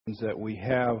that we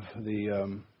have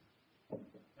the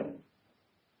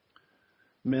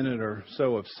minute or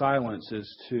so of silence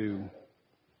is to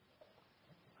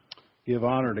give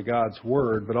honor to God's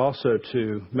Word, but also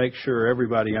to make sure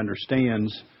everybody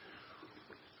understands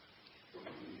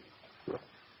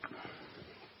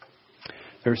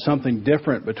there's something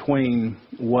different between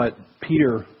what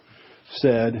Peter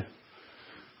said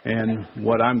and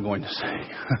what I'm going to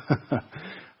say.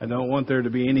 I don't want there to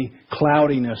be any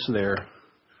cloudiness there.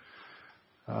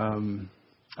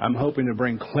 I'm hoping to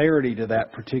bring clarity to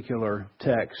that particular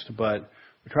text, but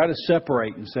we try to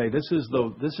separate and say this is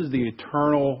the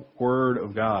eternal Word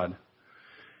of God.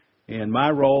 And my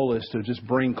role is to just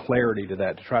bring clarity to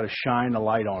that, to try to shine a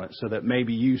light on it so that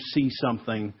maybe you see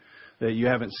something that you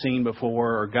haven't seen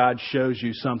before, or God shows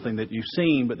you something that you've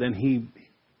seen, but then He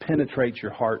penetrates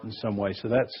your heart in some way. So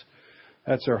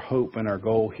that's our hope and our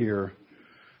goal here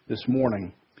this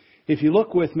morning. If you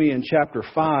look with me in chapter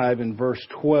 5 and verse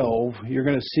 12, you're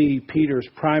going to see Peter's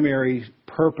primary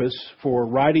purpose for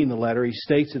writing the letter. He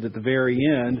states it at the very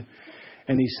end,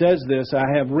 and he says this, "I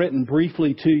have written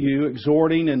briefly to you,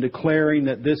 exhorting and declaring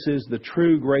that this is the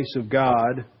true grace of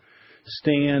God.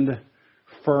 Stand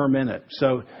firm in it."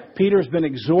 So Peter's been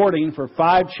exhorting for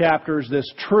 5 chapters this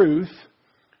truth.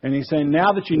 And he's saying,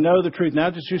 now that you know the truth, now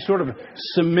that you sort of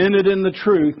cemented in the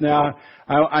truth, now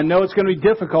I know it's going to be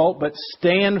difficult, but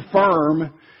stand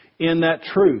firm in that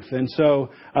truth. And so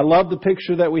I love the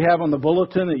picture that we have on the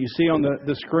bulletin that you see on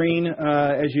the screen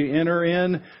as you enter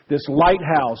in, this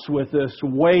lighthouse with this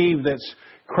wave that's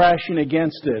crashing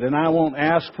against it. And I won't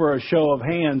ask for a show of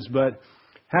hands, but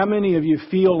how many of you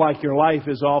feel like your life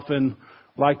is often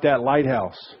like that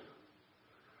lighthouse?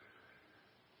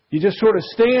 You just sort of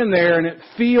stand there and it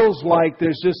feels like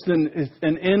there's just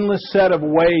an endless set of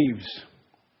waves.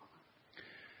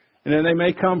 And then they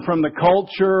may come from the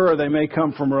culture, or they may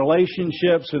come from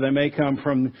relationships, or they may come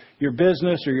from your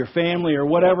business or your family or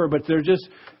whatever, but there just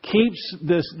keeps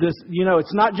this,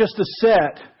 it's not just a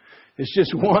set. It's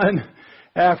just one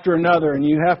after another, and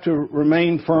you have to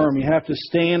remain firm. You have to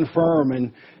stand firm,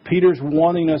 and Peter's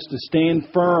wanting us to stand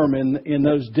firm in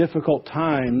those difficult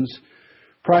times,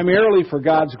 primarily for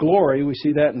God's glory. We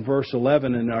see that in verse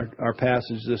 11 in our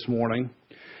passage this morning.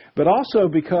 But also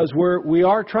because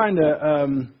we're trying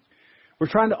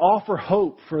to offer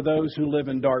hope for those who live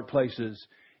in dark places.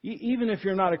 Even if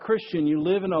you're not a Christian, you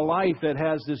live in a life that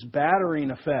has this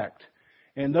battering effect.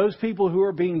 And those people who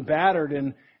are being battered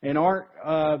and aren't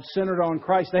centered on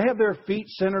Christ, they have their feet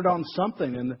centered on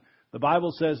something. And the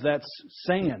Bible says that's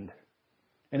sand.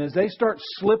 And as they start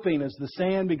slipping, as the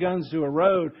sand begins to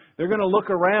erode, they're going to look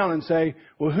around and say,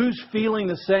 well, who's feeling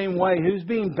the same way? Who's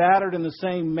being battered in the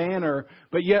same manner?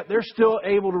 But yet they're still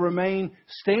able to remain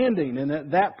standing. And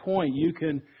at that point, you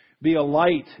can be a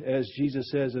light, as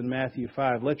Jesus says in Matthew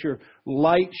 5. Let your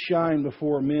light shine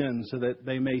before men so that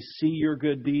they may see your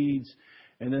good deeds,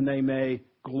 and then they may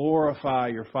glorify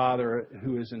your Father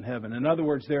who is in heaven. In other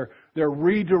words, they're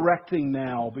redirecting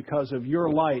now because of your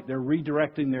light. They're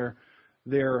redirecting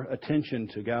their attention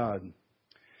to God.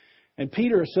 And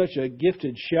Peter is such a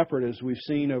gifted shepherd, as we've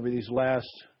seen over these last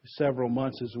several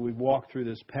months as we've walked through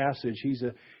this passage.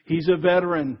 He's a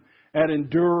veteran at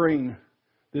enduring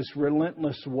this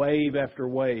relentless wave after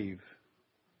wave.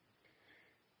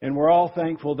 And we're all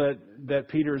thankful that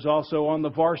Peter is also on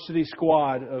the varsity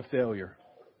squad of failure.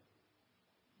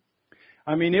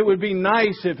 I mean, it would be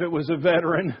nice if it was a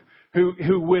veteran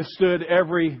who withstood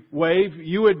every wave.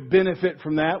 You would benefit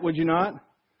from that, would you not?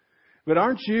 But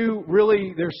aren't you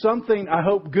really, there's something, I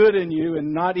hope, good in you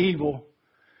and not evil.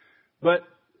 But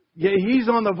yeah, he's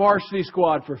on the varsity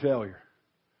squad for failure.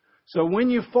 So when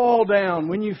you fall down,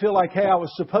 when you feel like, hey, I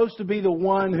was supposed to be the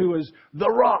one who is the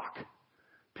rock,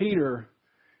 Peter,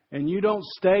 and you don't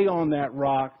stay on that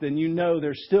rock, then you know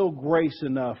there's still grace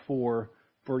enough for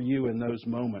you in those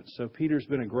moments. So Peter's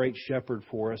been a great shepherd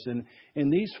for us. And in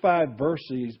these 5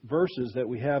 verses that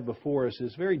we have before us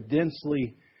is very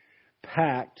densely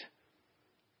packed.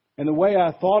 And the way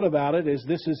I thought about it is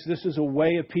this is a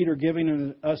way of Peter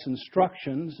giving us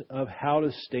instructions of how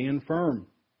to stand firm.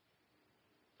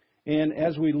 And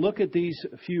as we look at these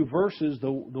few verses,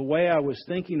 the way I was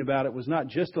thinking about it was not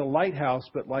just a lighthouse,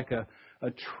 but like a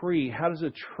tree. How does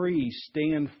a tree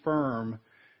stand firm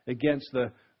against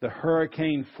the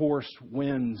hurricane-force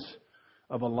winds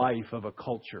of a life, of a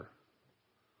culture?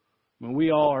 I mean, we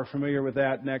all are familiar with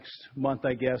that. Next month,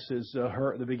 I guess, is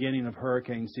the beginning of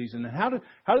hurricane season. And how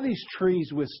do these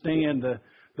trees withstand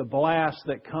the blast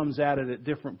that comes at it at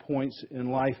different points in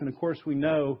life? And of course, we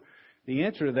know the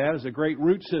answer to that is a great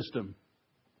root system.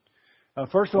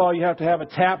 First of all, you have to have a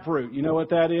tap root. You know what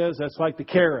that is? That's like the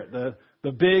carrot, the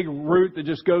the big root that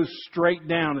just goes straight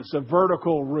down. It's a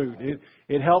vertical root.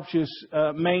 It helps you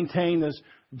maintain this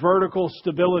vertical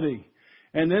stability.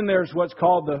 And then there's what's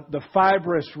called the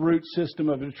fibrous root system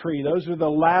of a tree. Those are the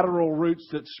lateral roots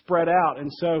that spread out.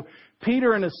 And so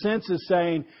Peter, in a sense, is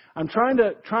saying, I'm trying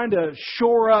to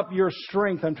shore up your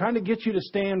strength. I'm trying to get you to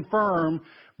stand firm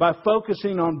by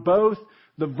focusing on both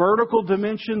the vertical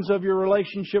dimensions of your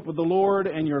relationship with the Lord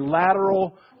and your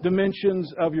lateral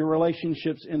dimensions of your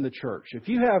relationships in the church. If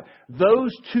you have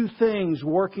those two things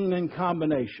working in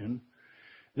combination,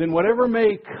 then whatever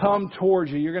may come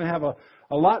towards you, you're going to have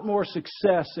a lot more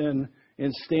success in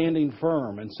standing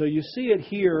firm. And so you see it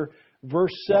here,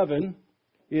 verse 7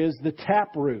 is the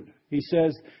taproot. He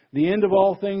says, the end of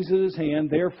all things is at hand,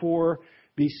 therefore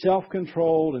be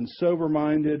self-controlled and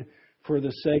sober-minded for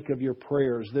the sake of your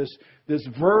prayers. This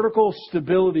vertical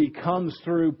stability comes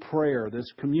through prayer, this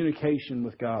communication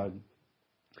with God.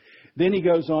 Then he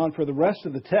goes on for the rest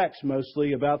of the text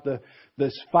mostly about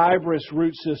this fibrous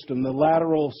root system, the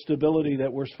lateral stability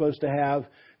that we're supposed to have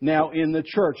now in the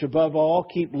church. Above all,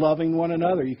 keep loving one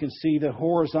another. You can see the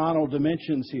horizontal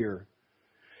dimensions here.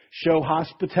 Show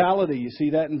hospitality. You see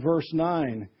that in verse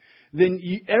 9. Then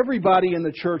everybody in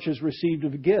the church has received a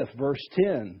gift, verse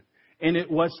 10. And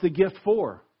what's the gift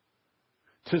for?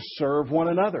 To serve one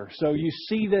another. So you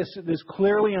see this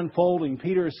clearly unfolding.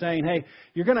 Peter is saying, hey,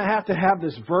 you're going to have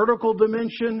this vertical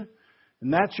dimension,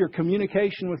 and that's your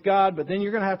communication with God, but then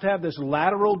you're going to have this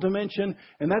lateral dimension,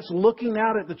 and that's looking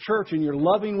out at the church, and you're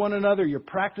loving one another, you're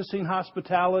practicing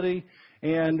hospitality,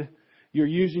 and you're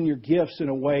using your gifts in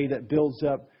a way that builds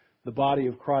up the body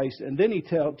of Christ. And then he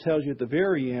tells you at the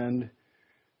very end,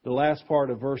 the last part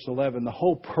of verse 11, the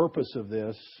whole purpose of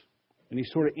this, and he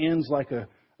sort of ends like a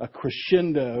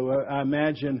crescendo. I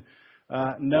imagine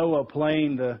Noah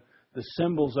playing the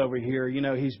cymbals over here. You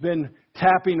know, he's been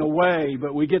tapping away,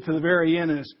 but we get to the very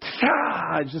end and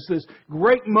it's just this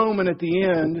great moment at the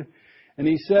end. And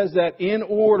he says that in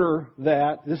order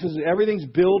that everything's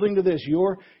building to this,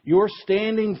 your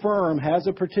standing firm has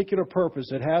a particular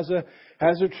purpose. It has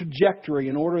a trajectory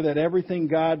in order that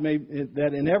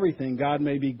in everything God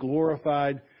may be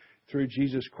glorified through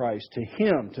Jesus Christ. To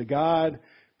Him, to God,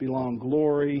 belong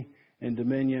glory and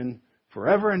dominion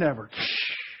forever and ever.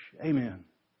 Amen.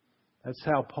 That's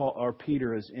how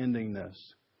Peter is ending this.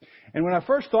 And when I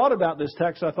first thought about this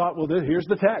text, I thought, well, here's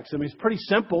the text. I mean, it's pretty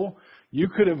simple. You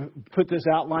could have put this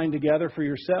outline together for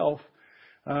yourself.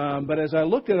 But as I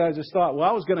looked at it, I just thought, well,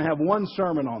 I was going to have one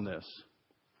sermon on this.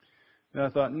 And I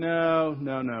thought,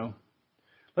 no.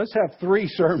 Let's have 3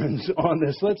 sermons on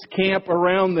this. Let's camp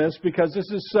around this because this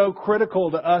is so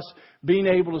critical to us being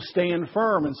able to stand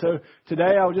firm. And so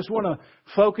today I just want to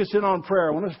focus in on prayer.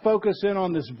 I want to focus in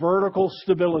on this vertical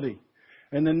stability.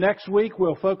 And then next week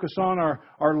we'll focus on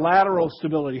our lateral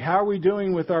stability. How are we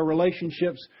doing with our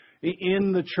relationships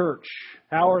in the church?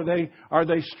 How are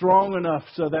they strong enough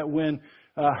so that when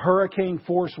hurricane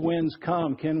force winds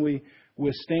come, can we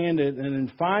withstand it? And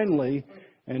then finally,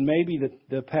 and maybe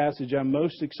the passage I'm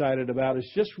most excited about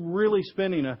is just really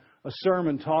spending a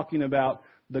sermon talking about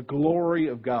the glory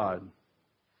of God.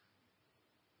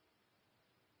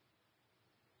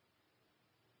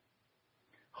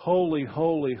 Holy,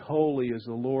 holy, holy is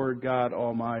the Lord God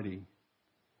Almighty.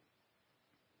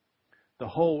 The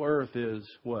whole earth is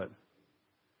what?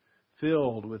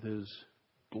 Filled with His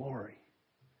glory.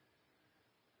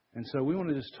 And so we want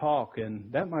to just talk,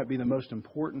 and that might be the most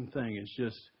important thing. It's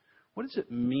just, what does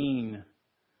it mean?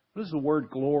 What does the word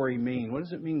glory mean? What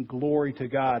does it mean, glory to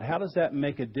God? How does that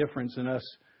make a difference in us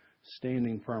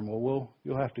standing firm? Well,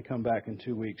 you'll have to come back in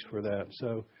 2 weeks for that.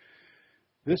 So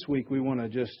this week we want to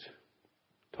just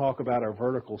talk about our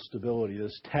vertical stability,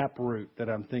 this taproot that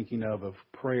I'm thinking of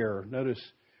prayer. Notice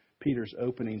Peter's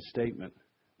opening statement.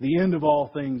 The end of all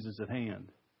things is at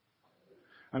hand.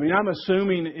 I mean, I'm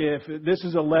assuming if this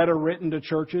is a letter written to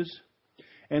churches,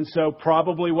 and so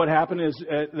probably what happened is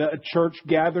a church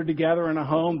gathered together in a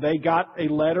home. They got a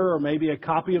letter or maybe a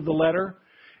copy of the letter,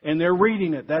 and they're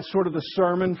reading it. That's sort of the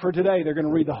sermon for today. They're going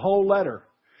to read the whole letter.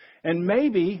 And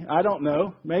maybe, I don't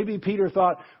know, maybe Peter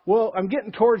thought, well, I'm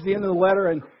getting towards the end of the letter,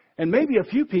 and maybe a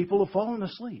few people have fallen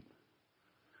asleep.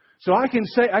 So I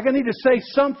need to say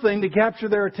something to capture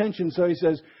their attention. So he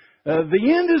says, the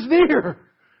end is near.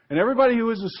 And everybody who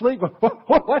was asleep,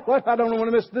 what? I don't want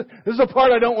to miss this. This is the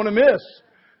part I don't want to miss.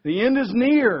 The end is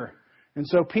near. And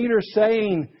so Peter's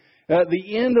saying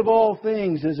the end of all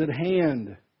things is at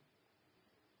hand.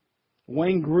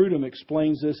 Wayne Grudem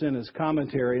explains this in his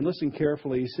commentary. And listen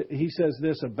carefully. He says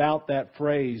this about that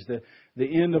phrase,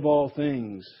 the end of all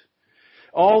things.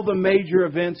 All the major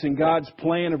events in God's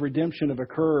plan of redemption have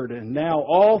occurred, and now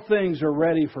all things are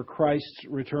ready for Christ's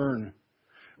return.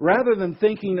 Rather than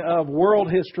thinking of world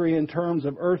history in terms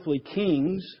of earthly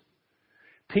kings,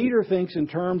 Peter thinks in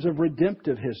terms of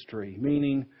redemptive history,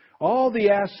 meaning all the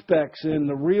aspects in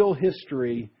the real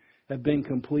history have been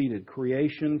completed.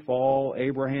 Creation, fall,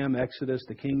 Abraham, Exodus,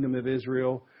 the kingdom of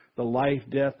Israel, the life,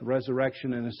 death,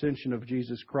 resurrection, and ascension of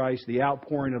Jesus Christ, the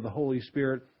outpouring of the Holy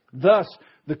Spirit. Thus,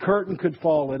 the curtain could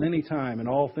fall at any time, and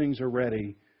all things are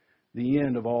ready. The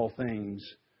end of all things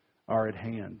are at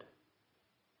hand.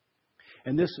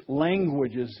 And this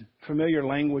language is familiar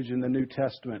language in the New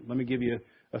Testament. Let me give you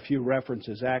a few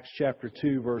references. Acts chapter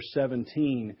 2, verse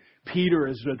 17. Peter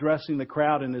is addressing the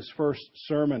crowd in his first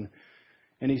sermon.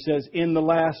 And he says, "In the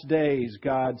last days,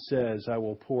 God says, I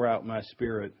will pour out my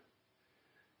Spirit."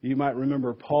 You might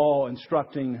remember Paul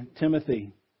instructing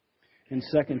Timothy in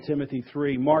 2 Timothy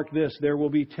 3. Mark this, there will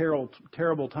be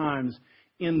terrible times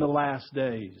in the last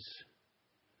days.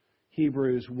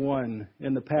 Hebrews 1.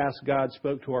 In the past, God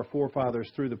spoke to our forefathers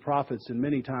through the prophets in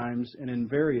many times and in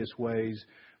various ways.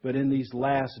 But in these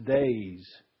last days,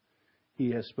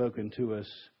 He has spoken to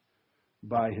us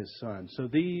by His Son. So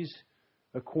these,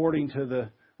 according to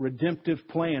the redemptive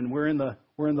plan, we're in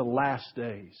the last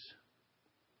days.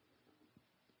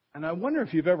 And I wonder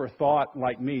if you've ever thought,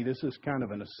 like me, this is kind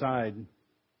of an aside,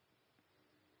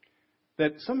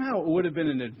 that somehow it would have been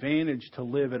an advantage to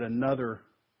live at another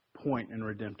point in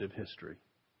redemptive history.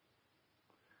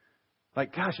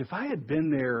 Like, gosh, if I had been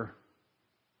there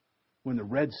when the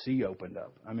Red Sea opened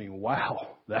up, I mean,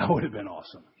 wow, that would have been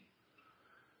awesome.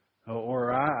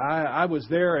 Or I was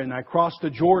there and I crossed the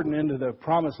Jordan into the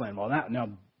Promised Land. Well,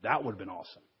 that would have been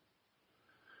awesome.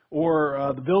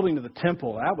 Or the building of the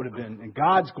temple, that would have been, and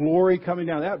God's glory coming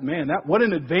down. What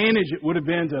an advantage it would have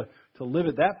been to live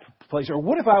at that place. Or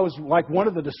what if I was like one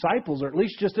of the disciples, or at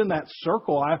least just in that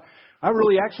circle? I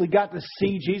really actually got to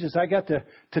see Jesus. I got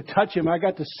to touch Him. I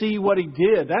got to see what He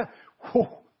did. That would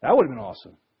have been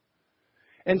awesome.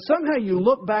 And somehow you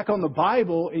look back on the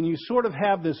Bible and you sort of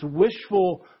have this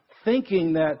wishful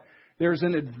thinking that there's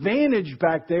an advantage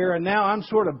back there, and now I'm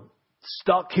sort of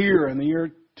stuck here in the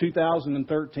year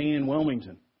 2013 in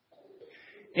Wilmington.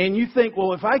 And you think,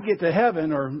 well, if I get to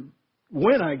heaven, or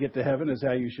when I get to heaven is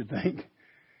how you should think,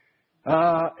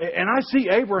 and I see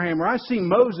Abraham, or I see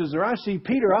Moses, or I see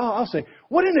Peter, I'll say,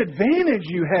 what an advantage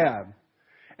you have.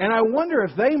 And I wonder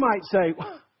if they might say, what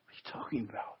are you talking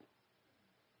about?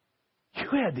 You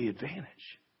had the advantage.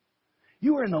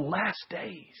 You were in the last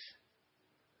days.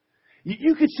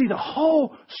 You could see the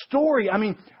whole story. I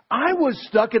mean, I was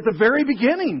stuck at the very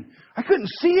beginning. I couldn't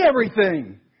see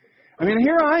everything. I mean,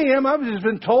 here I am. I've just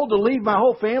been told to leave my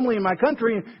whole family and my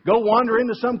country and go wander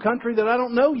into some country that I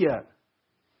don't know yet.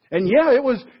 And yeah, it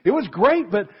was great,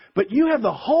 but you have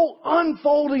the whole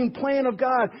unfolding plan of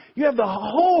God. You have the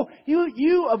whole,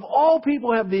 you of all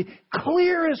people have the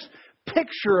clearest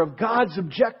picture of God's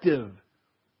objective.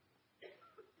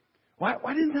 Why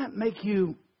didn't that make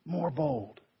you more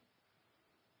bold?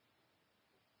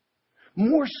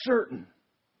 More certain?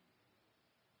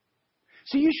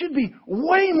 See, you should be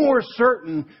way more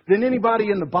certain than anybody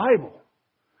in the Bible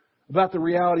about the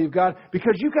reality of God,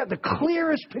 because you've got the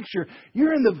clearest picture.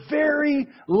 You're in the very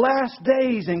last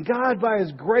days, and God, by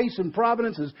His grace and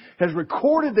providence, has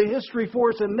recorded the history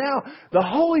for us, and now the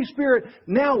Holy Spirit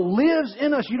now lives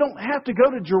in us. You don't have to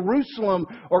go to Jerusalem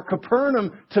or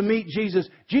Capernaum to meet Jesus.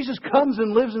 Jesus comes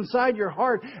and lives inside your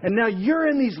heart, and now you're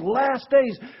in these last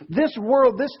days. This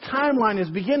world, this timeline is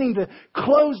beginning to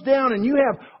close down, and you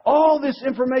have all this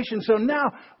information. So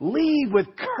now leave with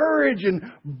courage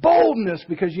and boldness,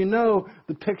 because you know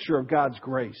the picture of God's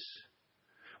grace.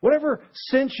 Whatever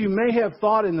sense you may have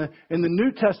thought in the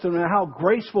New Testament how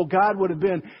graceful God would have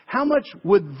been, how much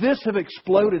would this have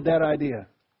exploded that idea?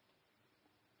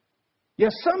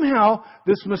 Yes, somehow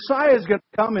this Messiah is going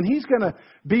to come and He's going to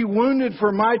be wounded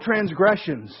for my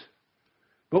transgressions.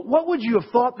 But what would you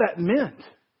have thought that meant?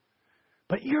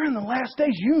 But you're in the last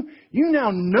days. You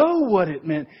now know what it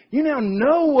meant. You now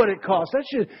know what it cost. That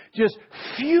should just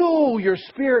fuel your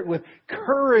spirit with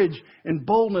courage and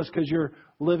boldness, because you're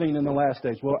living in the last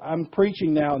days. Well, I'm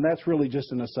preaching now, and that's really just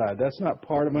an aside. That's not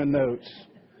part of my notes.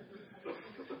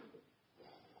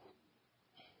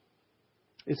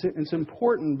 It's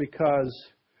important, because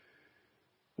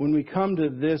when we come to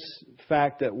this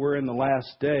fact that we're in the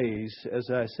last days, as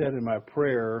I said in my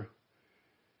prayer,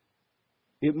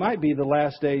 it might be the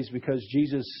last days because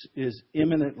Jesus is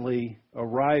imminently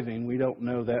arriving. We don't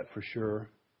know that for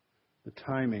sure, the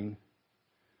timing.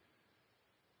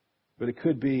 But it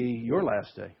could be your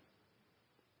last day.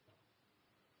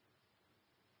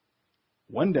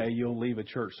 one day you'll leave a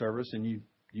church service and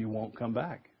you won't come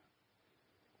back.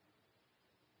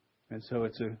 And so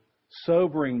it's a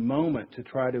sobering moment to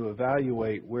try to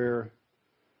evaluate where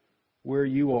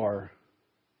you are.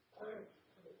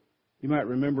 You might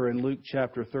remember in Luke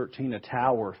chapter 13, a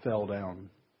tower fell down,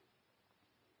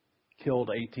 killed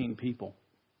 18 people.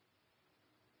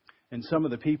 And some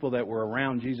of the people that were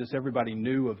around Jesus, everybody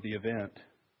knew of the event.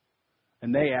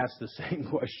 And they asked the same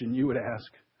question you would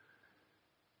ask.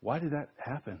 Why did that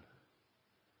happen?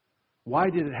 Why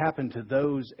did it happen to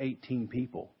those 18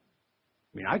 people?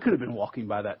 I mean, I could have been walking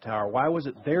by that tower. Why was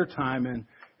it their time and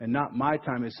not my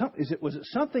time? Was it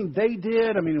something they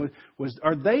did? I mean,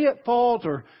 are they at fault,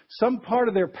 or some part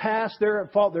of their past they're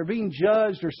at fault? They're being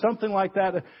judged or something like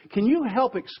that. Can you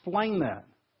help explain that?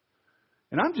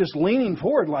 And I'm just leaning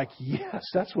forward like, yes,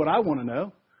 that's what I want to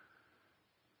know.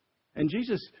 And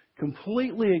Jesus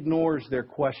completely ignores their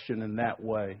question in that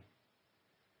way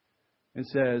and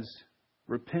says,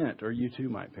 repent or you too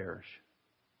might perish.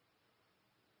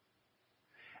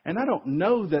 And I don't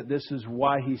know that this is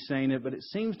why he's saying it, but it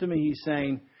seems to me he's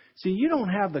saying, see, you don't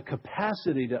have the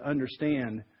capacity to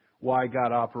understand why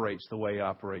God operates the way he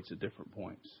operates at different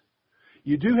points.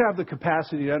 You do have the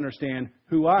capacity to understand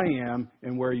who I am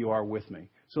and where you are with me.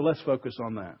 So let's focus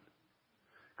on that.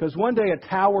 Because one day a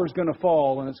tower is going to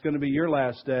fall and it's going to be your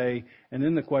last day. And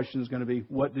then the question is going to be,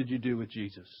 what did you do with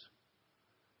Jesus?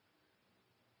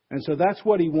 And so that's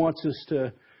what he wants us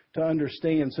to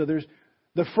understand. So there's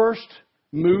the first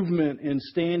movement in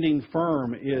standing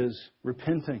firm is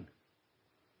repenting.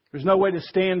 There's no way to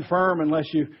stand firm unless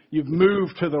you've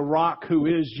moved to the rock who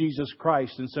is Jesus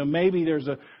Christ. And so maybe there's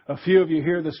a few of you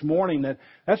here this morning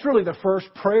that's really the first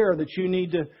prayer that you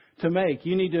need to make.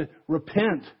 You need to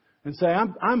repent and say,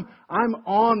 I'm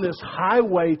on this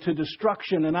highway to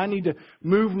destruction and I need to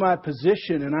move my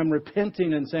position, and I'm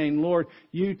repenting and saying, Lord,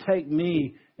 you take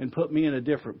me and put me in a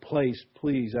different place,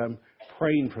 please. I'm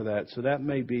praying for that. So that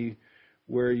may be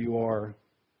where you are.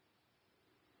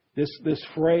 This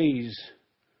phrase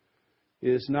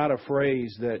is not a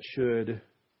phrase that should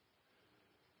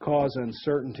cause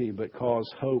uncertainty, but cause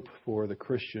hope for the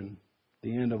Christian.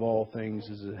 The end of all things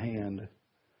is at hand. It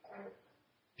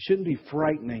shouldn't be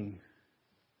frightening.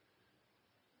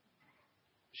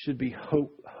 It should be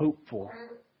hopeful.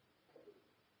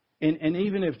 And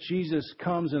even if Jesus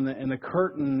comes and the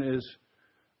curtain is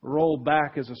rolled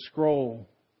back as a scroll,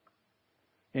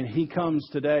 and he comes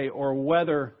today, or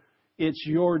whether it's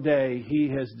your day, he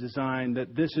has designed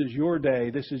that this is your day,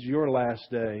 this is your last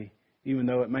day, even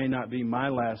though it may not be my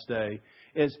last day.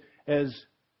 As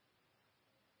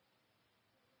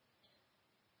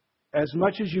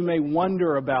much as you may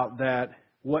wonder about that,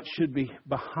 what should be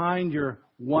behind your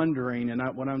wondering, and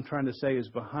what I'm trying to say is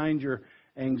behind your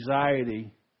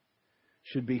anxiety,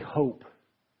 should be hope.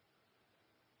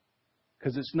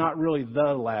 Because it's not really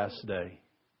the last day.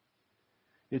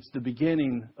 It's the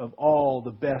beginning of all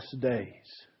the best days.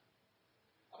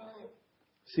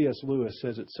 C.S. Lewis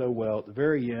says it so well at the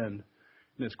very end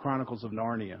in his Chronicles of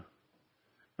Narnia.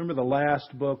 Remember the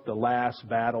last book, The Last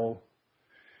Battle?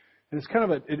 And it's kind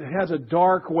of it has a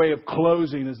dark way of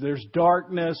closing. As there's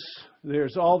darkness,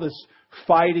 there's all this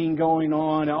fighting going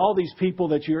on, and all these people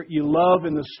that you love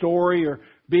in the story are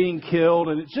being killed,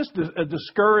 and it's just a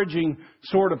discouraging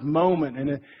sort of moment.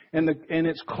 And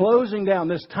it's closing down.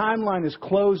 This timeline is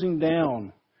closing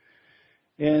down.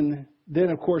 And then,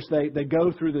 of course, they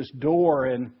go through this door,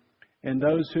 and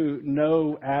those who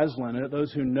know Aslan,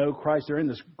 those who know Christ, they're in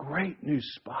this great new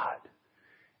spot.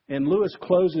 And Lewis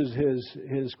closes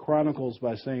his chronicles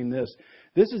by saying this: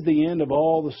 this is the end of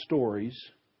all the stories,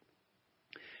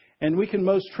 and we can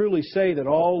most truly say that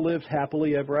all lived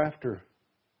happily ever after.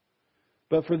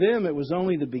 But for them, it was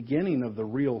only the beginning of the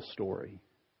real story.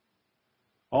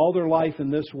 All their life in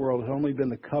this world had only been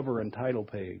the cover and title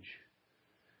page.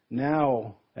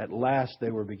 Now, at last,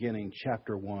 they were beginning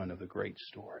chapter 1 of the great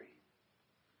story.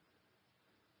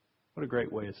 What a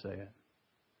great way to say it.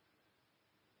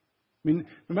 I mean,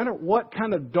 no matter what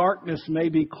kind of darkness may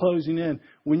be closing in,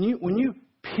 when you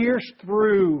pierce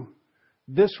through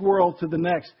this world to the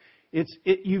next,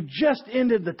 you've just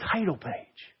ended the title page.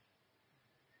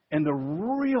 And the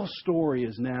real story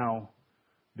is now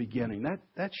beginning.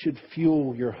 That should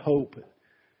fuel your hope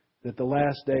that the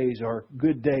last days are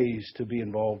good days to be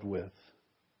involved with.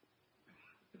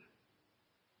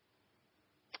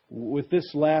 With this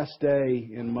last day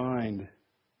in mind,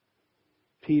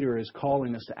 Peter is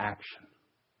calling us to action.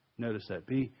 Notice that.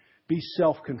 Be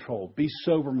self-controlled. Be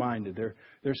sober-minded.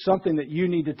 There's something that you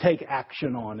need to take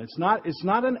action on. It's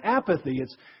not an apathy.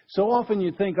 It's so often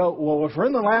you think, oh, well, if we're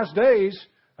in the last days,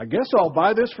 I guess I'll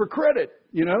buy this for credit,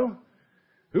 you know.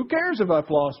 Who cares if I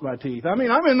floss my teeth? I mean,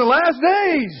 I'm in the last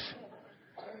days.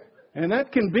 And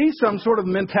that can be some sort of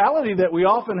mentality that we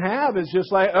often have. It's just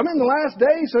like, I'm in the last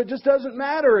days, so it just doesn't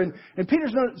matter. And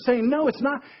Peter's not saying, no, it's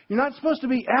not. You're not supposed to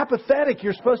be apathetic.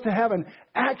 You're supposed to have an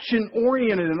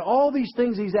action-oriented. And all these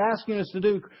things he's asking us to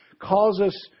do call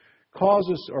us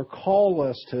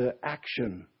to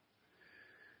action.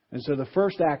 And so the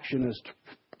first action is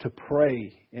to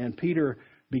pray. And Peter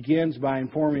begins by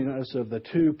informing us of the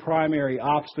two primary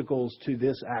obstacles to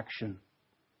this action.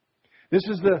 This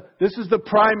is the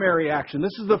primary action.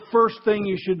 This is the first thing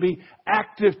you should be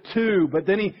active to. But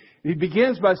then he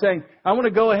begins by saying, I want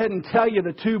to go ahead and tell you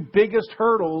the two biggest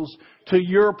hurdles to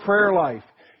your prayer life.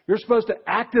 You're supposed to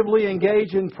actively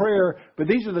engage in prayer, but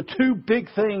these are the two big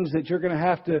things that you're going to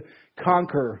have to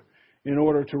conquer in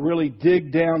order to really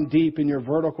dig down deep in your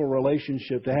vertical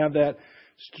relationship, to have that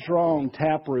strong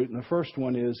taproot. And the first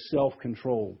one is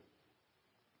self-control.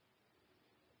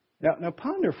 Now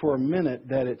ponder for a minute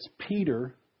that it's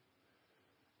Peter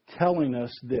telling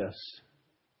us this.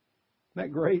 Isn't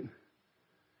that great?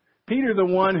 Peter, the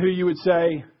one who you would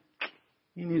say,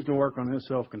 he needs to work on his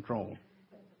self-control,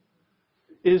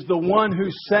 is the one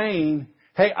who's saying,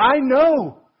 hey, I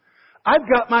know I've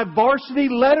got my varsity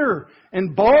letter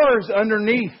and bars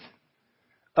underneath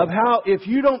of how if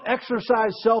you don't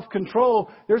exercise self-control,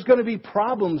 there's going to be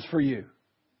problems for you.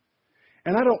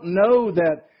 And I don't know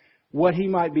that what he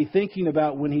might be thinking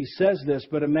about when he says this,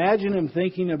 but imagine him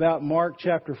thinking about Mark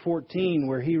chapter 14,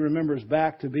 where he remembers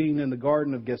back to being in the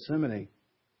Garden of Gethsemane.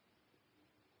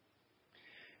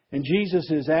 And Jesus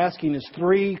is asking his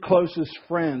three closest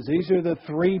friends. These are the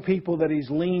three people that he's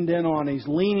leaned in on. He's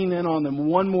leaning in on them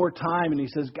one more time. And he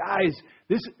says, guys,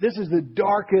 this is the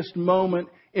darkest moment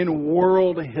in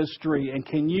world history. And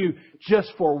can you,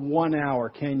 just for 1 hour,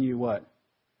 can you what?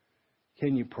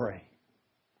 Can you pray?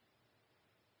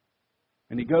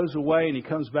 And he goes away and he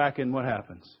comes back and what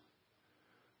happens?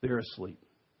 They're asleep.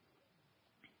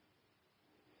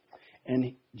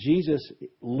 And Jesus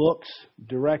looks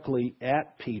directly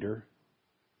at Peter.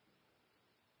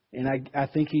 And I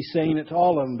think he's saying it to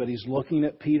all of them, but he's looking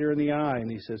at Peter in the eye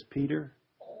and he says, Peter,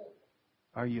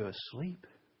 are you asleep?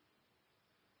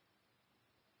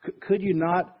 Could you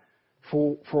not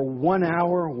for 1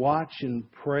 hour watch and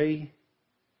pray?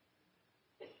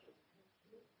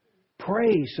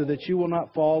 Pray so that you will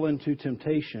not fall into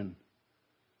temptation.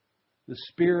 The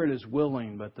spirit is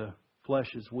willing, but the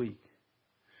flesh is weak.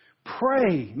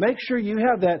 Pray. Make sure you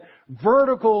have that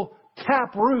vertical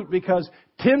taproot, because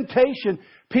temptation,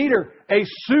 Peter, a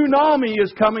tsunami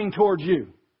is coming towards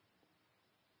you.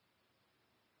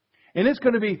 And it's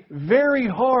going to be very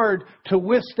hard to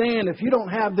withstand if you don't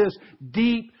have this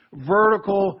deep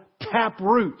vertical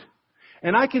taproot.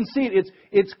 And I can see it.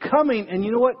 It's coming. And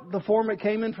you know what the form it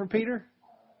came in for Peter?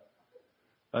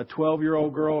 A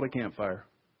 12-year-old girl at a campfire.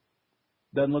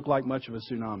 Doesn't look like much of a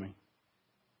tsunami.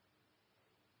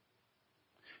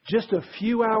 Just a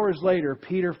few hours later,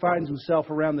 Peter finds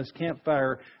himself around this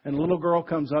campfire, and a little girl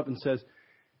comes up and says,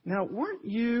 now, weren't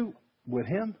you with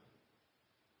him?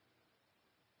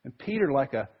 And Peter,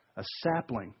 like a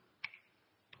sapling,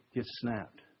 gets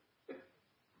snapped.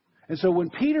 And so when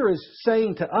Peter is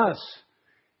saying to us,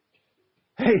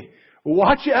 hey,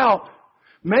 watch out.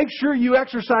 Make sure you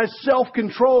exercise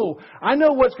self-control. I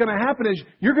know what's going to happen is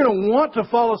you're going to want to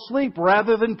fall asleep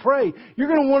rather than pray. You're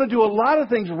going to want to do a lot of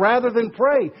things rather than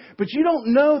pray. But you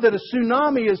don't know that a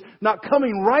tsunami is not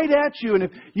coming right at you. And if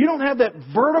you don't have that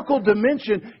vertical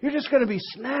dimension, you're just going to be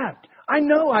snapped. I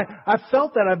know. I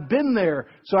felt that. I've been there.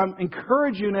 So I'm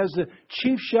encouraging as the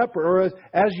chief shepherd or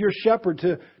as your shepherd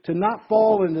to not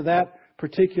fall into that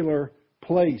particular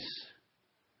place.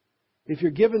 If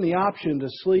you're given the option to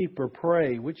sleep or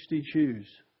pray, which do you choose?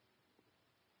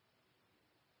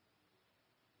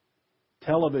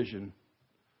 Television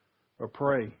or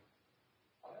pray?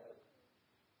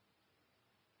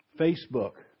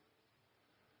 Facebook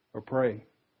or pray?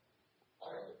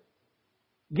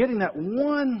 Getting that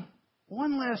one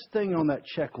last thing on that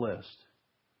checklist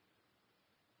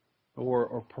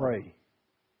or pray.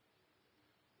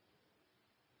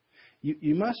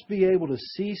 You must be able to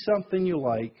see something you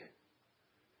like,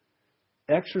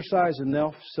 exercise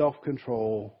enough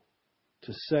self-control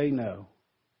to say no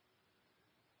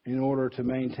in order to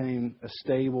maintain a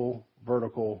stable,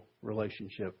 vertical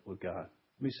relationship with God.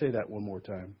 Let me say that one more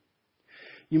time.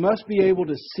 You must be able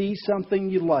to see something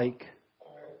you like,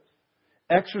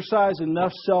 exercise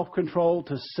enough self-control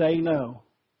to say no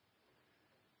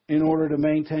in order to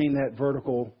maintain that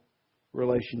vertical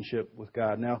relationship with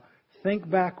God. Now, think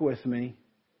back with me.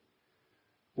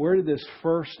 Where did this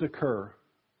first occur?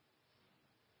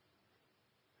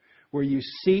 where you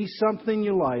see something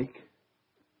you like,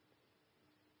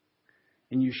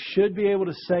 and you should be able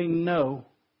to say no,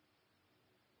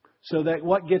 so that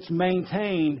what gets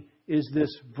maintained is this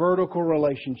vertical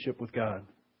relationship with God.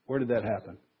 Where did that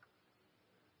happen?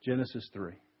 Genesis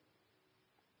 3.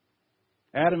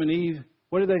 Adam and Eve,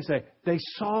 what did they say? They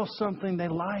saw something they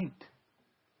liked.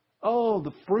 Oh,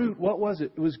 the fruit, what was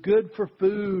it? It was good for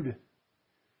food.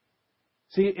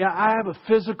 See, I have a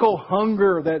physical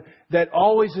hunger that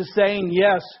always is saying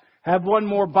yes. Have one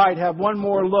more bite, have one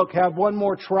more look, have one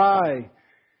more try.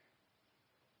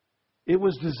 It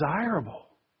was desirable.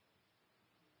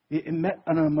 It met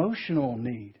an emotional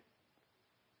need.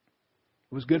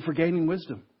 It was good for gaining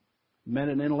wisdom. It met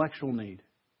an intellectual need.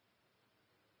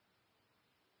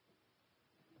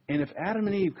 And if Adam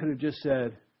and Eve could have just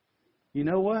said, you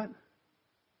know what?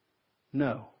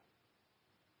 No.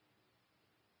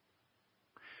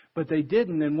 But they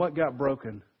didn't, and what got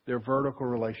broken? Their vertical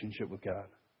relationship with God.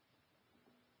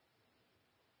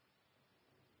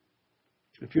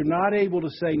 If you're not able to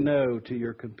say no to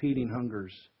your competing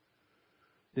hungers,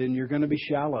 then you're going to be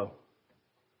shallow.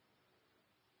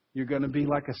 You're going to be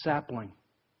like a sapling.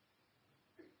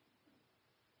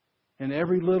 And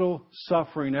every little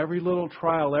suffering, every little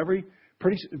trial,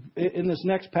 in this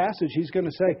next passage, he's going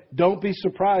to say, don't be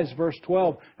surprised, verse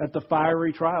 12, at the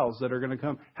fiery trials that are going to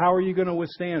come. How are you going to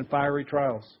withstand fiery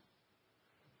trials?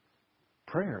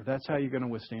 Prayer. That's how you're going to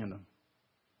withstand them.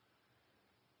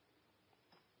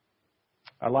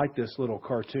 I like this little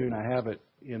cartoon. I have it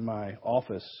in my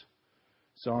office.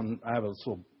 I have a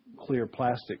little clear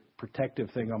plastic protective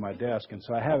thing on my desk. And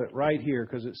so I have it right here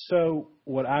because it's so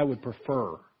what I would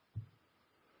prefer.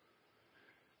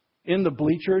 In the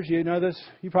bleachers, you know this?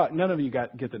 None of you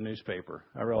get the newspaper,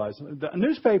 I realize. The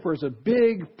newspaper is a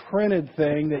big printed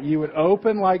thing that you would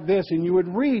open like this and you would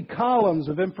read columns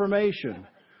of information.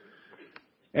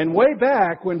 And way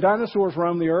back when dinosaurs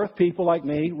roamed the earth, people like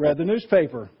me read the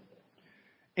newspaper.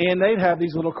 And they'd have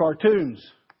these little cartoons.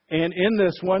 And in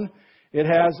this one, it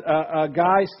has a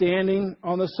guy standing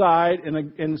on the side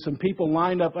and some people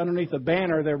lined up underneath a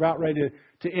banner. They're about ready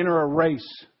to enter a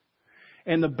race.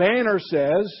 And the banner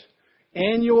says,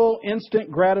 Annual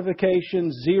Instant Gratification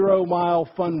 0 Mile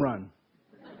Fun Run.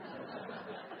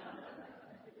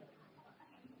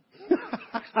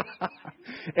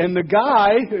 And the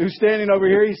guy who's standing over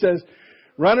here, he says,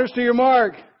 runners to your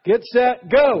mark, get set,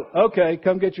 go. Okay,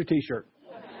 come get your T-shirt.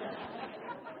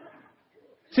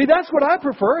 See, that's what I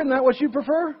prefer. Isn't that what you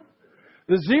prefer?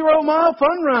 The 0 Mile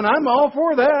Fun Run. I'm all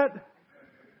for that.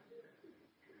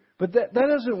 But that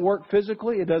doesn't work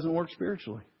physically. It doesn't work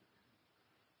spiritually.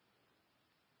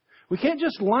 We can't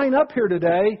just line up here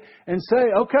today and say,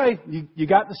 okay, you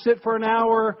got to sit for an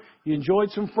hour. You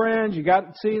enjoyed some friends. You got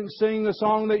to sing the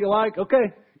song that you like.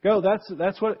 Okay, go.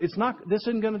 That's what it's not. This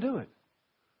isn't going to do it.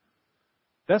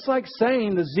 That's like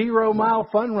saying the 0 Mile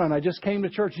Fun Run. I just came to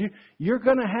church. You're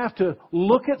going to have to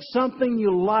look at something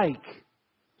you like.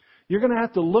 You're going to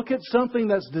have to look at something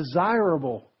that's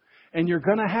desirable. And you're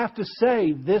going to have to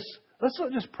say this. Let's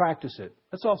not just practice it.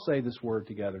 Let's all say this word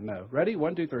together. No. Ready?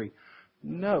 1, 2, 3.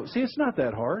 No. See, it's not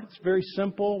that hard. It's very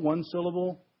simple. One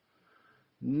syllable.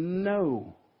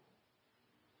 No.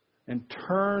 And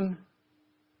turn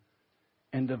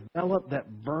and develop that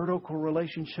vertical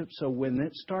relationship so when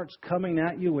it starts coming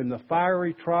at you, when the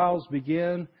fiery trials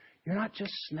begin, you're not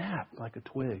just snapped like a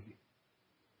twig.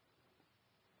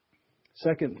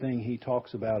 Second thing he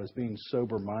talks about is being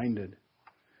sober-minded.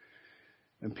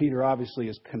 And Peter obviously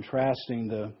is contrasting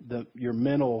your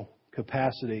mental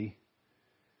capacity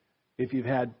if you've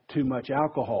had too much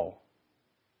alcohol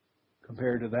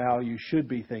compared to how you should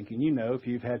be thinking. You know, if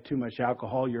you've had too much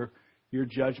alcohol, your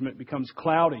judgment becomes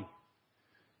cloudy.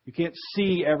 You can't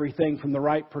see everything from the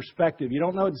right perspective. You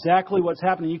don't know exactly what's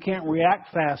happening. You can't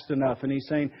react fast enough. And he's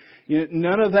saying,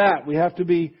 none of that. We have to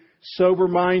be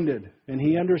sober-minded. And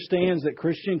he understands that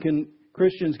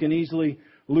Christians can easily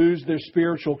lose their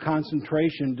spiritual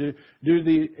concentration due to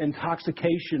the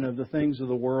intoxication of the things of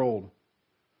the world.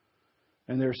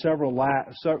 And there are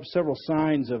several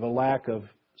signs of a lack of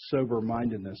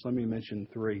sober-mindedness. Let me mention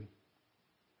 3.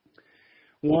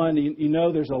 One,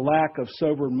 there's a lack of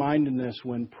sober-mindedness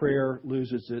when prayer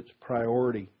loses its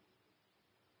priority.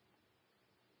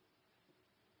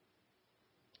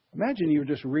 Imagine you were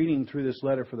just reading through this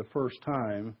letter for the first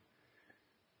time,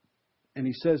 and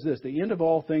he says this, the end of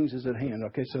all things is at hand.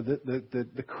 Okay, so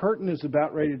the curtain is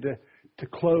about ready to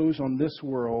close on this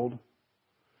world.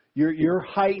 You're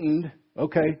heightened.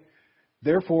 Okay,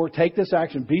 therefore, take this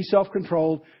action. Be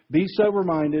self-controlled. Be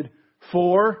sober-minded.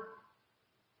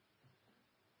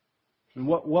 And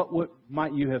what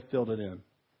might you have filled it in?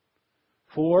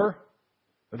 For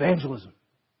Evangelism.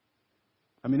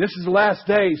 I mean, this is the last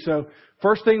day, so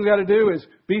first thing we got to do is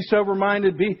be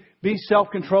sober-minded, be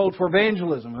self-controlled for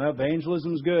evangelism. Well,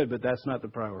 evangelism is good, but that's not the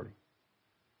priority.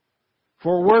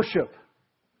 For worship.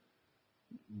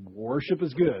 Worship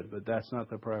is good, but that's not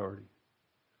the priority.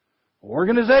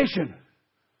 Organization.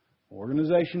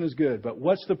 Organization is good, but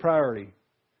what's the priority?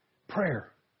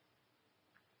 Prayer.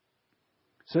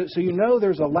 So you know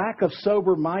there's a lack of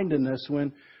sober-mindedness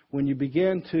when you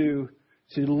begin to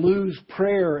lose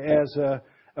prayer as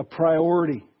a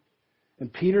priority.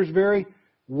 And Peter's very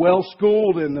well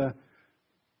schooled in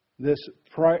this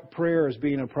prayer as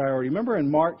being a priority. Remember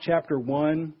in Mark chapter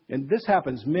 1, and this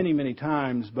happens many, many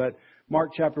times, but Mark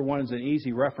chapter 1 is an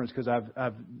easy reference because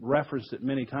I've referenced it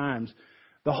many times.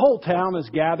 The whole town is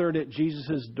gathered at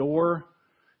Jesus' door.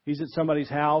 He's at somebody's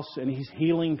house and he's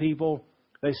healing people.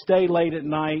 They stay late at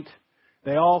night.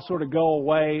 They all sort of go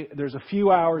away. There's a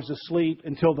few hours of sleep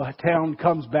until the town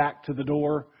comes back to the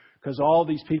door because all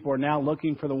these people are now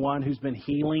looking for the one who's been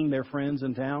healing their friends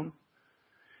in town.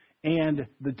 And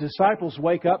the disciples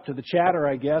wake up to the chatter,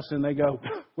 I guess, and they go,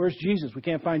 "Where's Jesus? We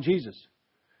can't find Jesus."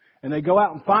 And they go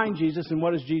out and find Jesus, and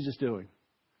what is Jesus doing?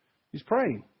 He's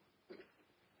praying.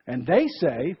 And they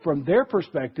say, from their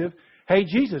perspective, "Hey,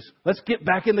 Jesus, let's get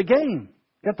back in the game.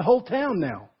 Got the whole town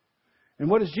now." And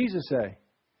what does Jesus say?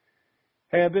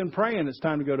 "Hey, I've been praying. It's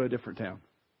time to go to a different town."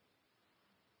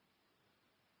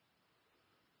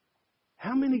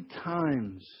 How many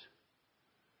times,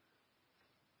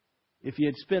 if you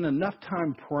had spent enough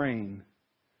time praying,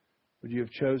 would you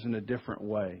have chosen a different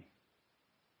way?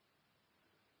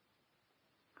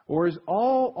 Or is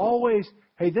always,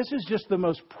 hey, this is just the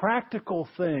most practical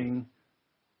thing.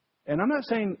 And I'm not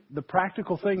saying the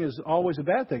practical thing is always a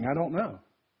bad thing. I don't know.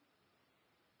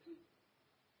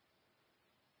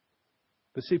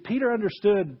 But see, Peter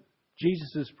understood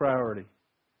Jesus' priority.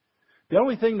 The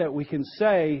only thing that we can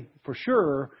say for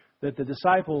sure that the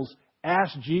disciples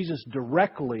asked Jesus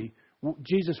directly,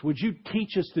 "Jesus, would you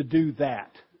teach us to do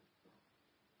that?"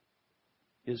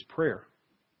 is prayer.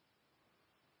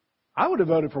 I would have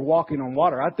voted for walking on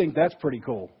water. I think that's pretty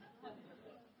cool.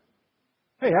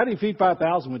 Hey, how do you feed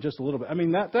 5,000 with just a little bit? I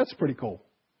mean, that's pretty cool.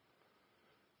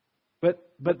 But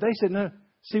they said, no.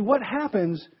 See, what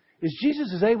happens is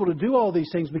Jesus is able to do all these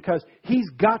things because He's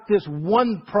got this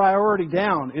one priority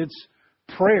down. It's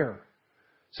prayer.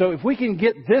 So if we can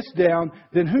get this down,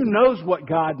 then who knows what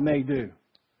God may do.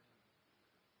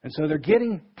 And so they're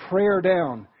getting prayer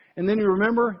down. And then you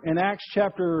remember in Acts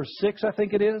chapter 6, I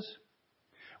think it is,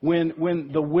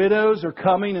 when the widows are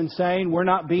coming and saying, "We're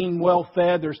not being well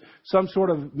fed," there's some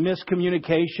sort of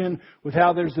miscommunication with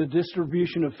how there's the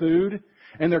distribution of food.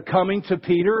 And they're coming to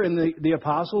Peter and the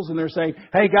apostles and they're saying,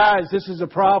 "Hey guys, this is a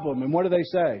problem." And what do they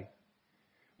say?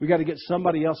 We got to get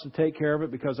somebody else to take care of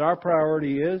it because our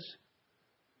priority is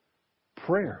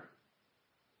prayer.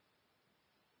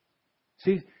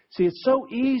 See, it's so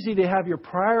easy to have your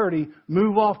priority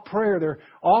move off prayer. There are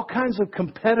all kinds of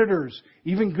competitors,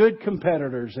 even good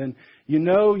competitors. And you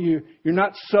know you're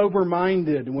not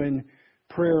sober-minded when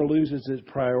prayer loses its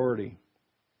priority.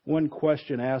 One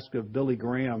question asked of Billy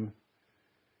Graham,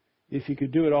 if you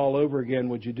could do it all over again,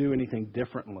 would you do anything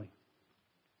differently?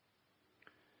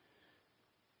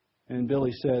 And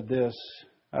Billy said this,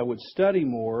 "I would study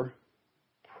more,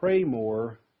 pray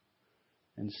more,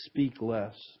 and speak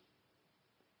less."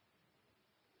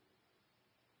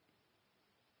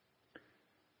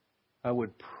 I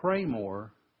would pray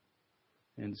more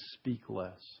and speak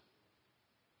less.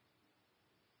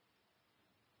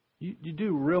 You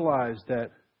do realize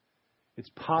that it's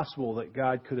possible that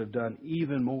God could have done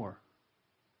even more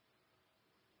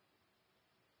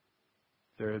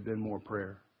if there had been more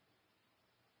prayer.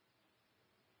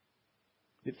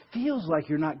 It feels like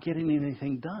you're not getting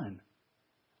anything done.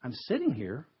 I'm sitting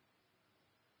here.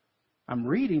 I'm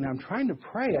reading. I'm trying to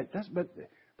pray.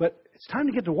 But it's time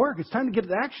to get to work. It's time to get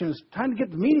to action. It's time to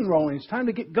get the meeting rolling. It's time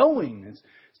to get going.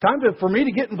 It's time for me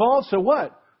to get involved. So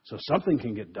what? So something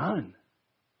can get done.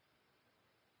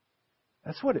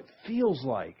 That's what it feels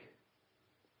like.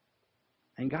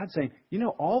 And God's saying, you know,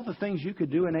 all the things you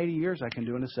could do in 80 years, I can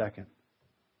do in a second.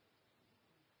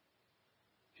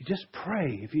 If you just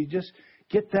pray, if you just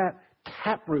get that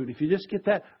taproot, if you just get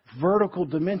that vertical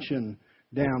dimension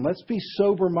down, let's be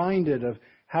sober-minded of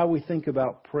how we think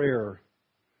about prayer.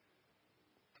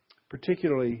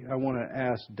 Particularly, I want to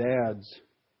ask dads,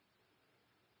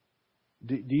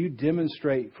 do you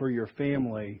demonstrate for your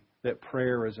family that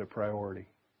prayer is a priority?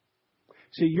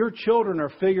 See, your children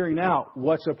are figuring out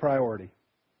what's a priority.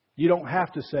 You don't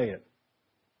have to say it.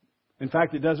 In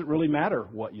fact, it doesn't really matter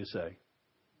what you say.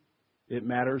 It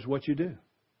matters what you do.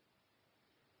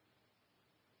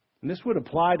 And this would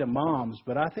apply to moms,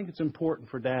 but I think it's important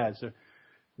for dads.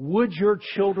 Would your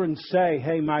children say,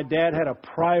 hey, my dad had a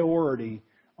priority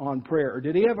on prayer? Or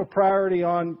did he have a priority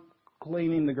on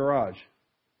cleaning the garage?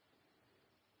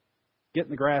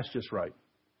 Getting the grass just right?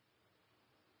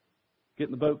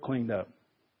 Getting the boat cleaned up?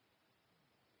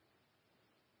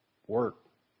 Work.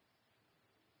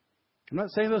 I'm not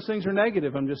saying those things are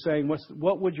negative. I'm just saying,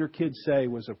 what would your kids say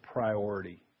was a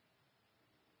priority?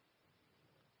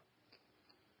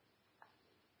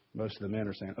 Most of the men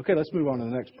are saying. Okay, let's move on to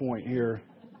the next point here.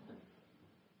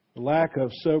 The lack of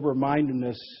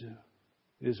sober-mindedness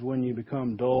is when you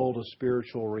become dull to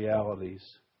spiritual realities.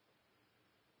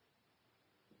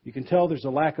 You can tell there's a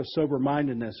lack of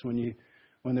sober-mindedness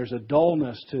when there's a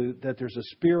dullness to that there's a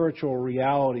spiritual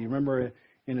reality. Remember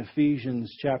in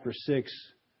Ephesians chapter 6,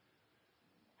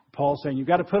 Paul's saying you've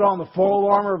got to put on the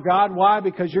full armor of God. Why?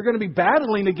 Because you're going to be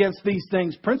battling against these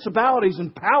things, principalities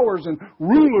and powers and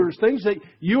rulers, things that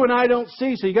you and I don't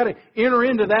see. So you've got to enter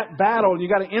into that battle, and you've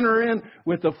got to enter in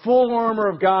with the full armor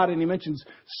of God. And he mentions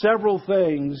several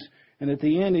things. And at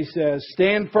the end he says,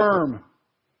 stand firm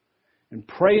and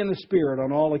pray in the Spirit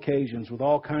on all occasions with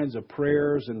all kinds of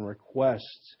prayers and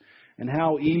requests. And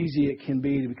how easy it can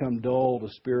be to become dull to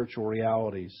spiritual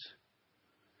realities.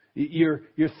 Your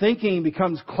thinking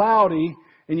becomes cloudy,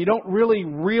 and you don't really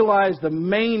realize the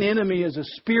main enemy is a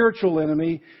spiritual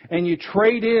enemy, and you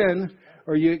trade in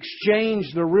or you exchange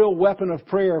the real weapon of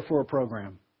prayer for a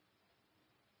program.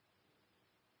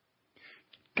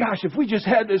 Gosh, if we just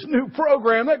had this new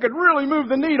program, that could really move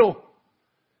the needle.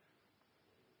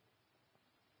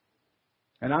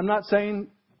 And I'm not saying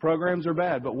programs are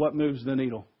bad, but what moves the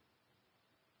needle?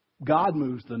 God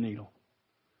moves the needle.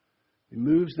 He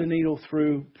moves the needle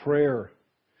through prayer.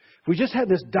 If we just had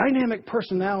this dynamic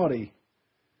personality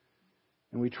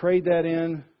and we trade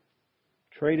in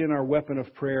our weapon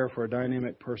of prayer for a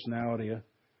dynamic personality,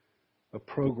 a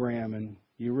program, and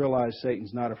you realize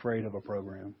Satan's not afraid of a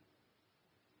program.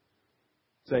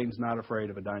 Satan's not afraid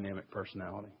of a dynamic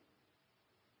personality.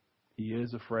 He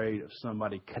is afraid of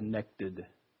somebody connected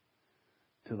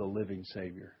to the living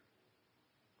Savior.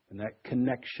 And that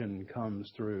connection comes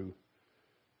through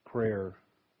prayer.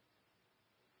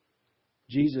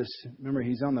 Jesus, remember,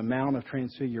 He's on the Mount of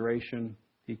Transfiguration.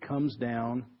 He comes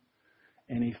down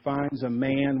and He finds a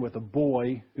man with a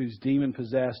boy who's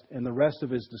demon-possessed, and the rest of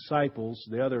His disciples,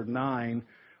 the other 9,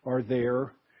 are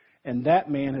there. And that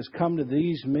man has come to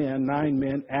these men, 9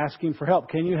 men, asking for help.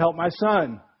 Can you help my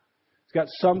son? He's got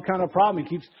some kind of problem. He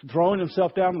keeps throwing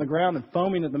himself down on the ground and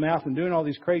foaming at the mouth and doing all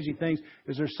these crazy things.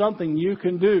 Is there something you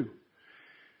can do?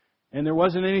 And there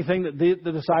wasn't anything that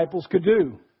the disciples could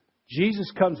do. Jesus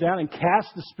comes down and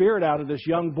casts the spirit out of this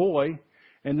young boy,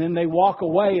 and then they walk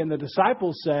away, and the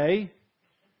disciples say,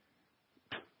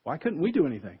 why couldn't we do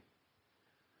anything?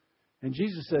 And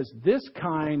Jesus says, this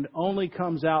kind only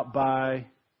comes out by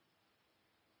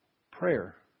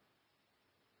prayer.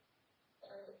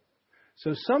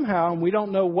 So somehow, and we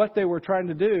don't know what they were trying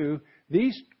to do,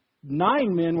 these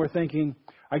 9 men were thinking,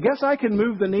 I guess I can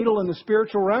move the needle in the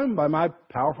spiritual realm by my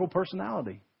powerful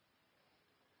personality.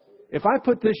 If I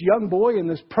put this young boy in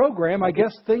this program, I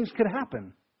guess things could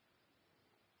happen.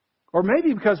 Or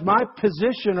maybe because my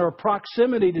position or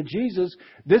proximity to Jesus,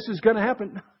 this is going to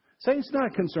happen. Satan's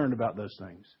not concerned about those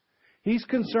things. He's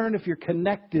concerned if you're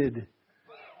connected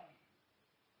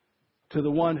to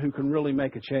the one who can really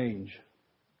make a change.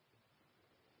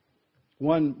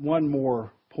 One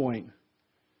more point,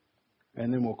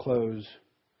 and then we'll close.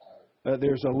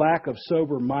 There's a lack of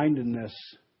sober-mindedness.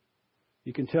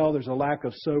 You can tell there's a lack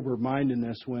of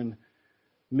sober-mindedness when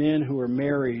men who are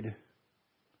married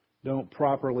don't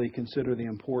properly consider the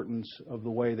importance of the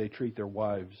way they treat their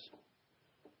wives.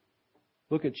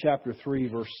 Look at chapter 3,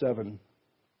 verse 7.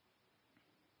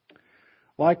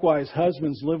 Likewise,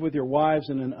 husbands, live with your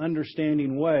wives in an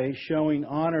understanding way, showing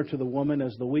honor to the woman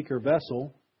as the weaker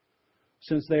vessel,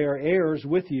 since they are heirs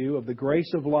with you of the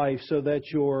grace of life, so that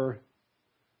your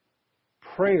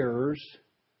prayers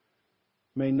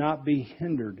may not be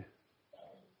hindered.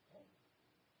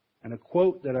 And a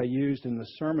quote that I used in the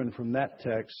sermon from that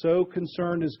text, so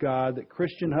concerned is God that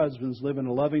Christian husbands live in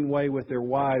a loving way with their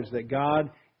wives, that God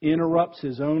interrupts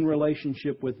His own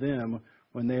relationship with them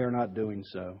when they are not doing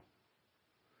so.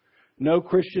 No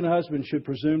Christian husband should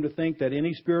presume to think that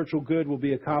any spiritual good will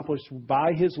be accomplished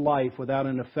by his life without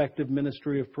an effective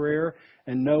ministry of prayer,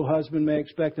 and no husband may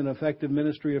expect an effective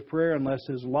ministry of prayer unless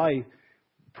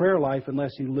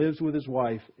unless he lives with his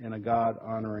wife in a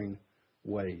God-honoring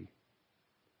way.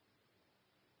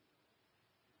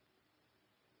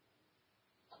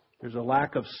 There's a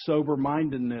lack of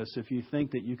sober-mindedness if you think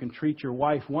that you can treat your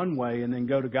wife one way and then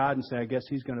go to God and say, I guess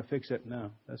He's going to fix it. No,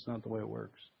 that's not the way it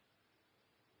works.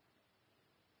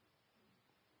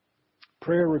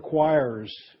 Prayer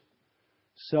requires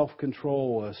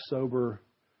self-control, a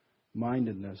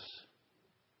sober-mindedness.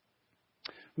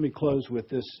 Let me close with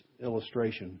this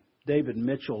illustration. David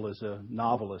Mitchell is a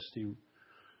novelist. He's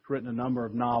written a number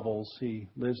of novels. He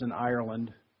lives in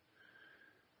Ireland.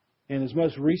 And his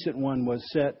most recent one was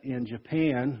set in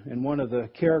Japan. And one of the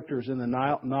characters in the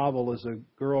novel is a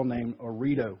girl named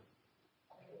Orito.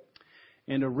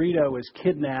 And Orito is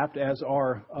kidnapped, as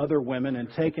are other women, and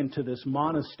taken to this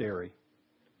monastery.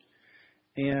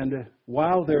 And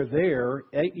while they're there,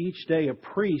 each day a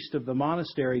priest of the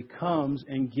monastery comes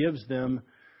and gives them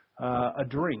a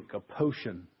drink, a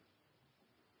potion.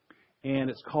 And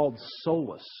it's called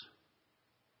solace.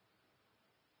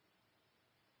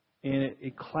 And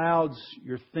it clouds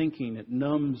your thinking. It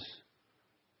numbs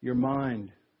your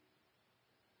mind.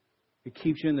 It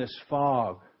keeps you in this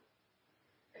fog.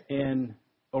 And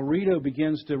Orito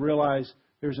begins to realize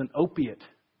there's an opiate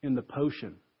in the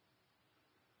potion.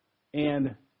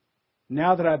 And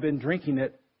now that I've been drinking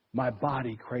it, my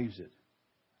body craves it.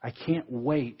 I can't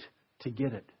wait to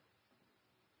get it.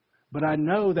 But I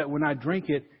know that when I drink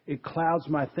it, it clouds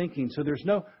my thinking. So there's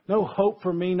no hope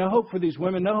for me, no hope for these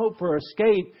women, no hope for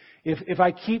escape if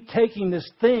I keep taking this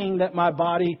thing that my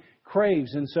body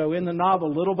craves. And so in the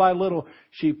novel, little by little,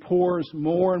 she pours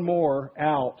more and more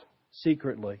out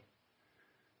secretly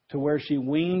to where she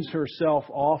weans herself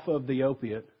off of the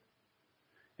opiate.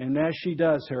 And as she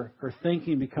does, her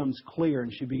thinking becomes clear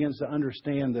and she begins to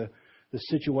understand the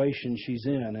situation she's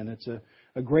in. And it's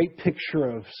a great picture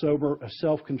of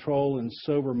self-control and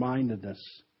sober-mindedness.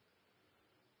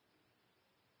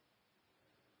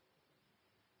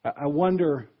 I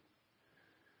wonder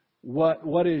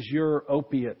what is your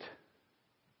opiate?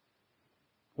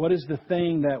 What is the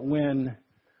thing that when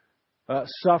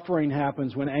suffering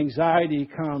happens, when anxiety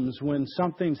comes, when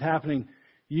something's happening,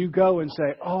 you go and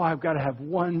say, oh, I've got to have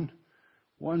one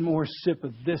more sip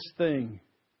of this thing.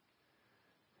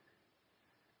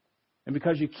 And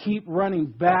because you keep running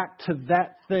back to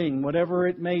that thing, whatever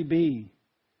it may be,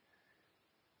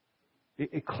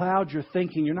 it clouds your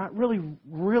thinking. You're not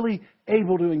really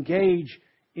able to engage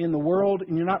in the world,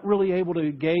 and you're not really able to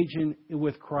engage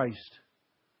with Christ.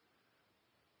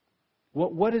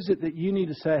 What is it that you need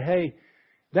to say, hey,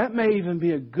 that may even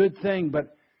be a good thing,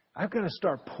 but I've got to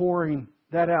start pouring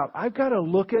that out. I've got to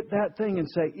look at that thing and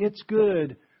say, it's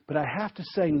good, but I have to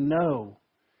say no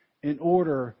in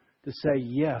order to say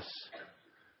yes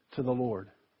to the Lord.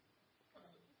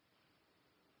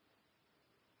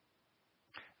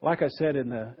 Like I said in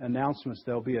the announcements,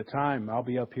 there'll be a time I'll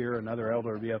be up here, another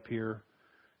elder will be up here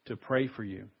to pray for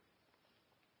you.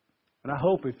 And I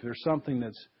hope if there's something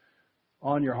that's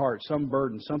on your heart, some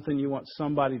burden, something you want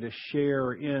somebody to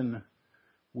share in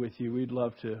with you, we'd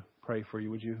love to pray for you.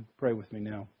 Would you pray with me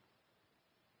now?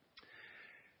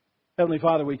 Heavenly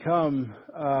Father, we come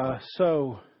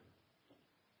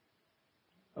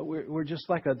we're just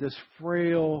like this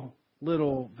frail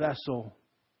little vessel.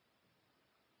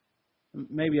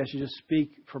 Maybe I should just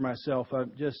speak for myself.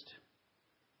 I'm just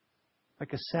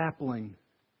like a sapling.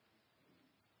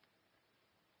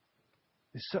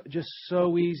 It's just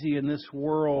so easy in this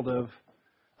world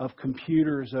of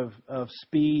computers, of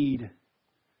speed,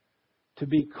 to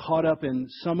be caught up in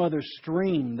some other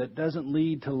stream that doesn't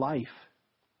lead to life.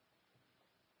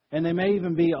 And there may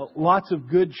even be lots of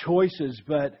good choices,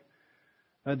 but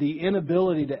the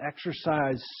inability to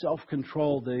exercise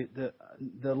self-control,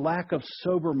 the lack of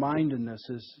sober-mindedness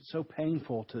is so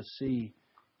painful to see,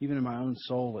 even in my own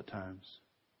soul at times.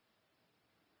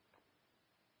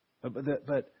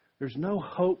 But there's no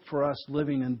hope for us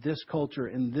living in this culture,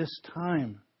 in this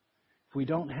time, if we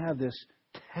don't have this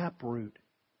taproot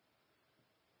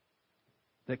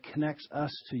that connects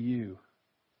us to you,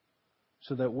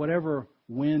 so that whatever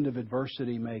wind of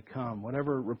adversity may come,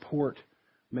 whatever report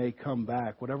may come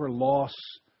back, whatever loss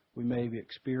we may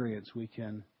experience, we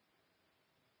can,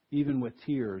 even with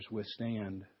tears,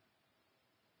 withstand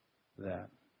that.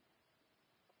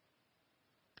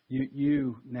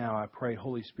 You now, I pray,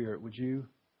 Holy Spirit, would you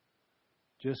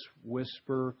just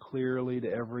whisper clearly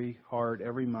to every heart,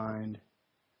 every mind,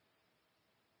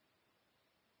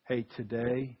 hey,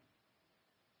 today,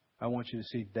 I want you to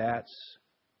see that's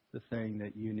the thing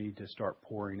that you need to start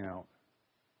pouring out.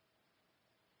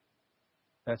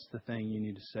 That's the thing you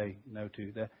need to say no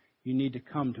to. That you need to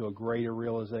come to a greater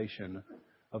realization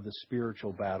of the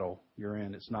spiritual battle you're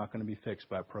in. It's not going to be fixed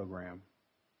by a program.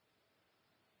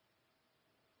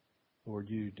 Lord,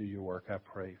 you do your work, I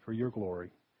pray, for your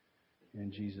glory.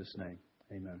 In Jesus' name,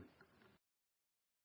 amen.